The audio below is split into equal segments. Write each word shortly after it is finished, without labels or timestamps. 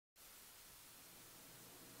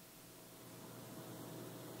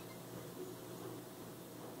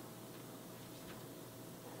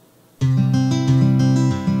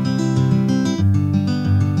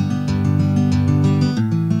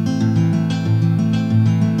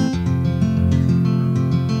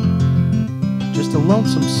just a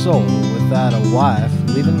lonesome soul without a wife,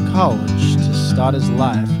 leaving college to start his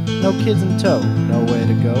life. No kids in tow, nowhere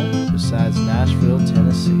to go besides Nashville,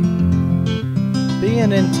 Tennessee.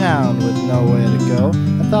 Being in town with nowhere to go,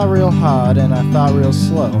 I thought real hard and I thought real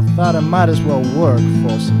slow. Thought I might as well work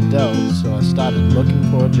for some dough, so I started looking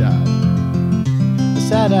for a job. I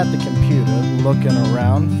sat at the computer looking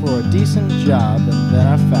around for a decent job, and then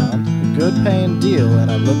I found a good paying deal,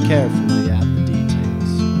 and I looked carefully at the details.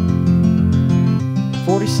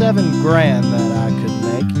 47 grand that I could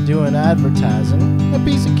make doing advertising, a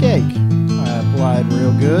piece of cake. I applied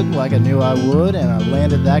real good like I knew I would, and I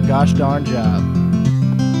landed that gosh darn job.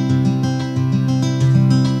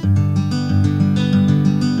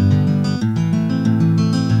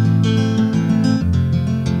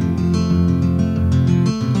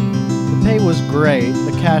 The pay was great,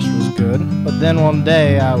 the cash was good, but then one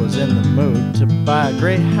day I was in the mood to buy a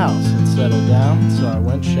great house and settle down, so I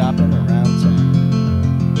went shopping around town.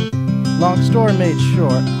 Long story made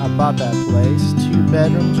short, I bought that place, 2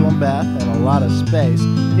 bedrooms, 1 bath, and a lot of space.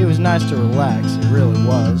 It was nice to relax, it really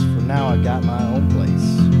was, for now I got my own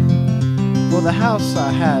place. For the house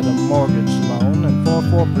I had a mortgage loan, and for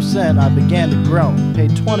 4% I began to groan.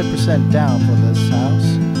 Paid 20% down for this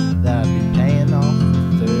house that I'd be paying off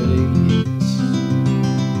for 30 years.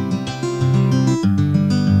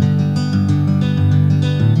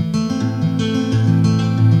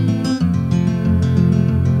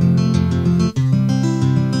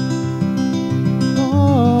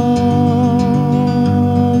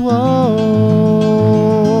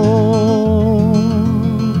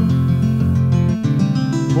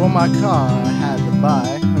 For my car I had to buy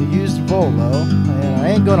a used Volvo, and I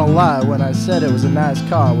ain't gonna lie when I said it was a nice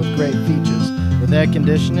car with great features, with air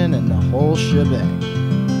conditioning and the whole shebang.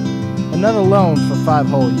 Another loan for 5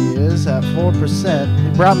 whole years at 4%,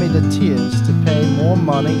 it brought me to tears to pay more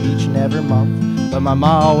money each and every month, but my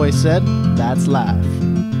ma always said, that's life.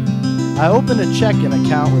 I opened a checking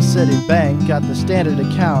account with Citibank, got the standard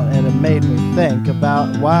account, and it made me think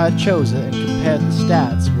about why I chose it and compared the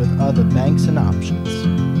stats with other banks and options.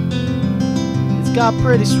 It's got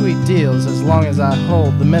pretty sweet deals as long as I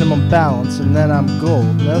hold the minimum balance, and then I'm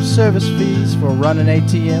gold. No service fees for running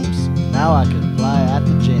ATMs, now I can apply at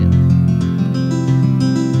the gym.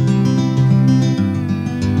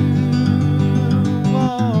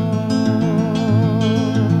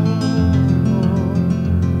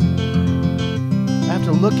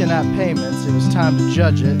 After looking at payments, it was time to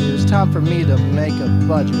judge it. It was time for me to make a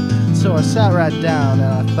budget. So I sat right down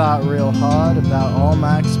and I thought real hard about all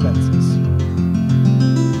my expenses.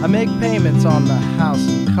 I make payments on the house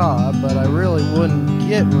and car, but I really wouldn't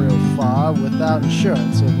get real far without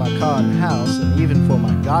insurance of my car and house, and even for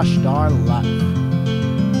my gosh darn life.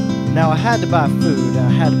 Now I had to buy food, and I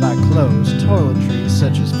had to buy clothes, toiletries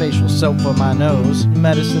such as facial soap for my nose,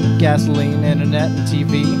 medicine, gasoline, internet, and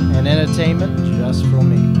TV, and entertainment just for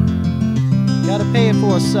me. Gotta pay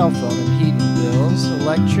for a cell phone and heating bills,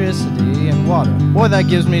 electricity, and water. Boy, that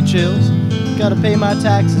gives me chills. Gotta pay my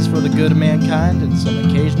taxes for the good of mankind and some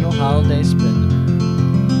occasional holiday spending.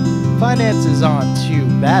 Finances aren't too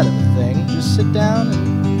bad of a thing, just sit down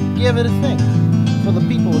and give it a think. For the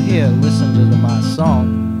people here listening to my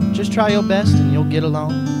song, just try your best and you'll get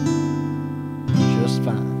along just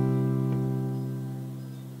fine.